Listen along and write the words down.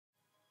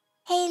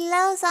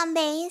Hello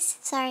zombies!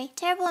 Sorry,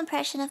 terrible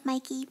impression of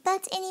Mykie.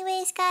 But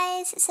anyways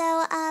guys,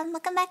 so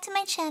welcome back to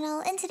my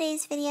channel. In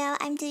today's video,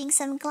 I'm doing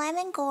some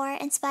Glam Gore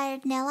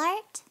inspired nail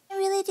art. I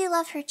really do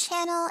love her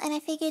channel, and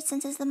I figured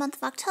since it's the month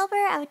of October,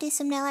 I would do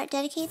some nail art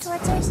dedicated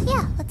towards her. So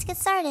yeah, let's get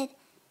started.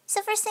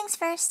 So first things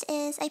first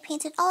is I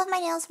painted all of my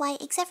nails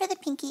white except for the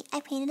pinky. I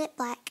painted it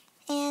black.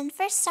 And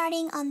first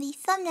starting on the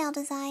thumbnail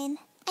design,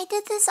 I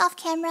did this off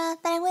camera,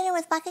 but I went in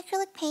with black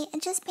acrylic paint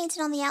and just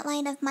painted on the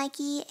outline of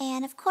Mykie,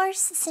 and of course,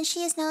 since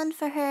she is known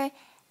for her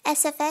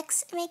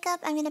SFX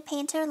makeup, I'm going to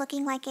paint her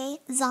looking like a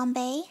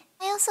zombie.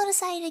 I also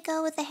decided to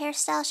go with the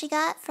hairstyle she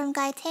got from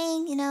Guy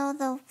Tang, you know,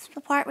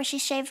 the part where she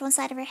shaved one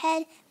side of her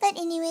head. But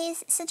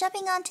anyways, so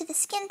jumping on to the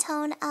skin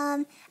tone,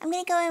 I'm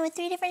going to go in with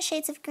 3 different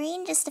shades of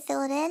green just to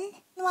fill it in.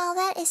 And while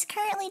that is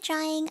currently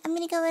drying, I'm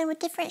going to go in with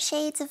different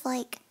shades of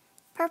like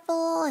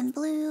purple and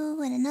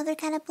blue and another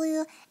kind of blue,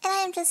 and I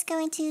am just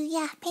going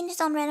to, paint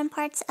it on random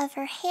parts of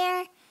her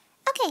hair.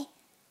 Okay,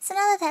 so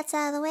now that that's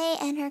out of the way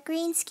and her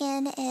green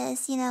skin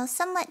is, you know,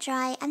 somewhat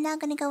dry, I'm now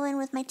going to go in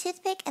with my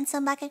toothpick and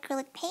some black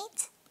acrylic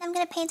paint. I'm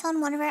going to paint on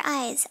one of her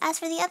eyes. As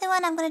for the other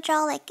one, I'm going to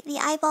draw like the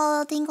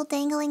eyeball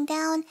dangling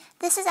down.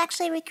 This is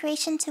actually a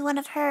recreation to one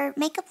of her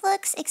makeup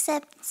looks,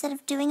 except instead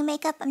of doing a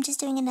makeup, I'm just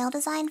doing a nail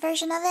design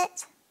version of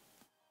it.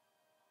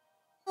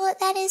 Well,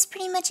 that is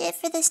pretty much it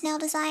for this nail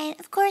design.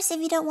 Of course,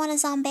 if you don't want a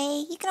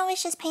zombie, you can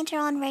always just paint her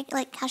on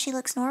like how she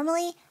looks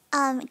normally,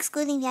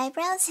 excluding the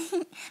eyebrows.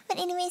 But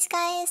anyways,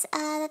 guys,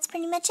 that's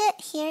pretty much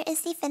it. Here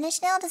is the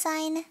finished nail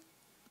design.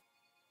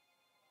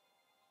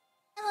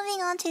 Now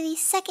moving on to the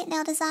second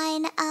nail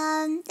design.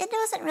 It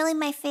wasn't really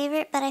my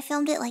favorite, but I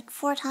filmed it like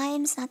 4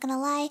 times, not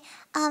gonna lie.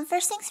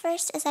 First things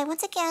first is I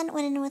once again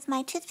went in with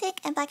my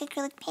toothpick and black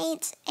acrylic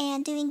paint,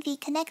 and doing the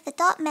connect the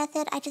dot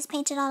method, I just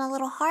painted on a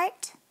little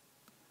heart.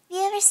 Have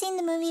you ever seen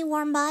the movie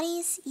Warm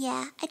Bodies?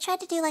 Yeah, I tried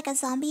to do like a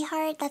zombie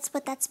heart. That's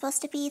what that's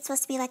supposed to be. It's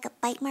supposed to be like a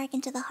bite mark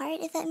into the heart,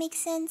 if that makes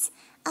sense.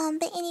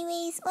 But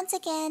anyways, once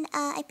again,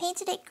 I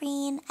painted it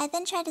green. I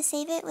then tried to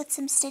save it with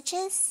some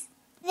stitches.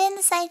 Then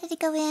decided to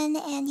go in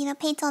and, you know,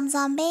 paint on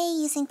zombie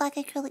using black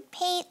acrylic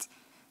paint.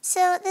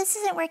 So this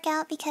doesn't work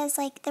out because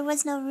like there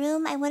was no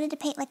room. I wanted to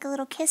paint like a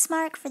little kiss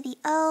mark for the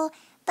O,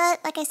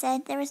 but like I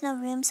said, there was no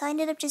room. So I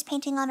ended up just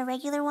painting on a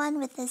regular one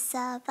with this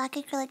black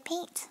acrylic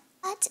paint.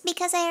 But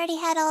because I already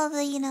had all of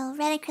the, you know,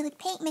 red acrylic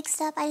paint mixed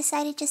up, I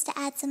decided just to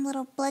add some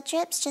little blood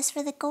drips just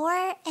for the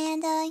gore.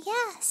 And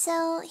yeah,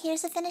 so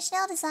here's the finished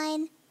nail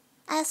design.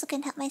 I also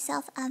couldn't help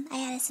myself. I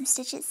added some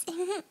stitches.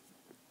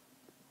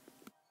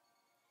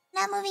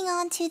 Now moving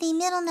on to the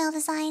middle nail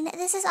design.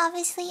 This is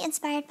obviously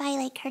inspired by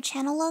like her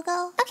channel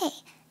logo. Okay,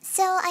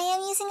 so I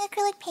am using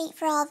acrylic paint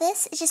for all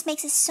this. It just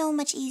makes it so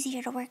much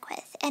easier to work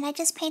with. And I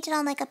just painted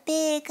on like a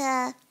big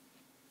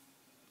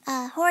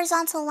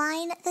horizontal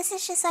line. This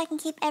is just so I can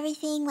keep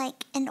everything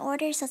like in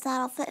order so it's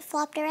not all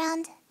flip-flopped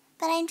around.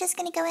 But I'm just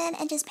going to go in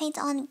and just paint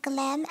on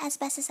Glam as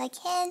best as I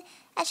can.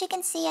 As you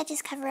can see, I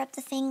just cover up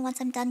the thing once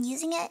I'm done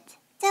using it.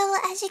 So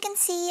as you can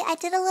see, I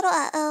did a little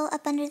uh-oh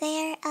up under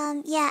there.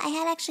 Yeah, I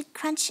had to actually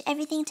crunch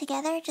everything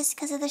together just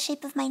because of the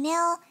shape of my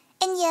nail.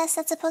 And yes,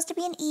 that's supposed to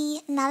be an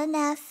E, not an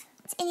F.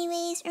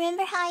 Anyways,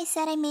 remember how I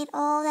said I made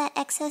all that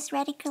excess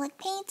red acrylic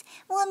paint?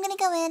 Well, I'm going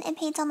to go in and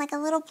paint on like a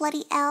little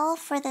bloody L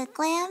for the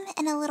glam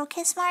and a little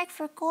kiss mark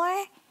for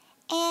gore.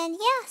 And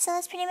yeah, so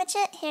that's pretty much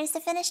it. Here's the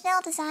finished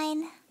nail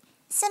design.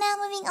 So now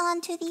moving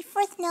on to the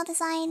 4th nail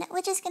design,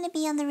 which is going to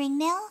be on the ring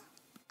nail.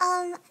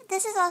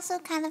 This is also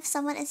kind of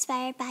somewhat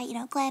inspired by, you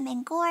know, Glam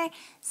and Gore.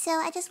 So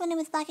I just went in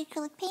with black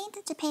acrylic paint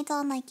to paint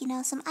on like, you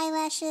know, some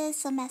eyelashes,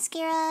 some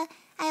mascara.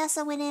 I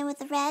also went in with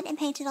the red and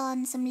painted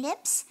on some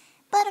lips.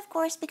 But of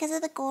course, because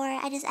of the gore,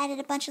 I just added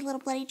a bunch of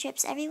little bloody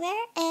drips everywhere,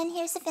 and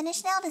here's the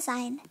finished nail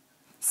design.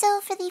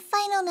 So for the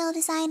final nail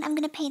design, I'm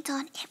going to paint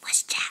on It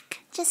Was Jack.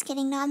 Just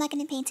kidding, no, I'm not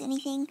going to paint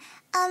anything.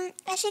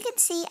 As you can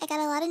see, I got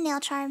a lot of nail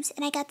charms,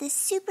 and I got this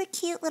super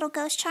cute little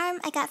ghost charm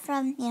I got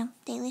from, you know,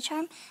 Daily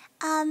Charm.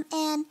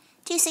 And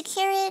to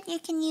secure it, you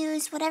can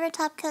use whatever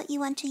top coat you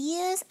want to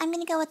use. I'm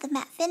going to go with the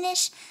matte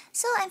finish,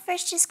 so I'm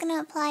first just going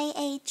to apply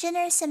a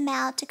generous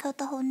amount to coat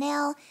the whole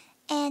nail.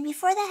 And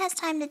before that has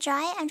time to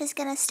dry, I'm just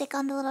going to stick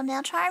on the little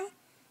nail charm.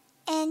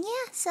 And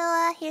yeah,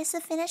 so here's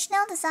the finished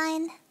nail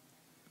design.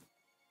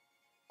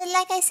 And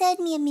like I said,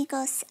 mi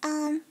amigos,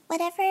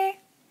 whatever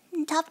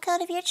top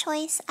coat of your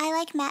choice. I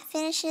like matte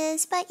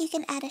finishes, but you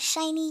can add a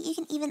shiny, you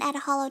can even add a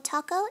hollow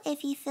taco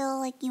if you feel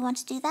like you want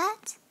to do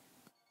that.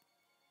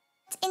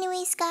 But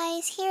anyways,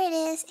 guys, here it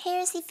is.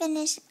 Here's the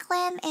finished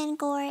Glam and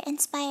Gore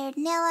inspired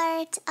nail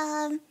art.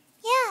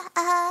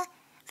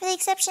 For the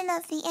exception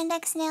of the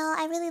index nail,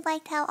 I really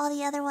liked how all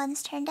the other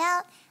ones turned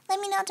out. Let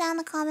me know down in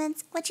the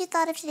comments what you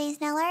thought of today's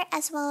nail art,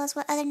 as well as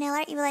what other nail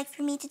art you would like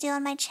for me to do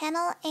on my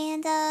channel.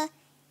 And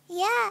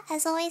yeah,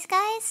 as always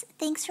guys,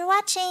 thanks for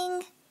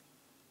watching!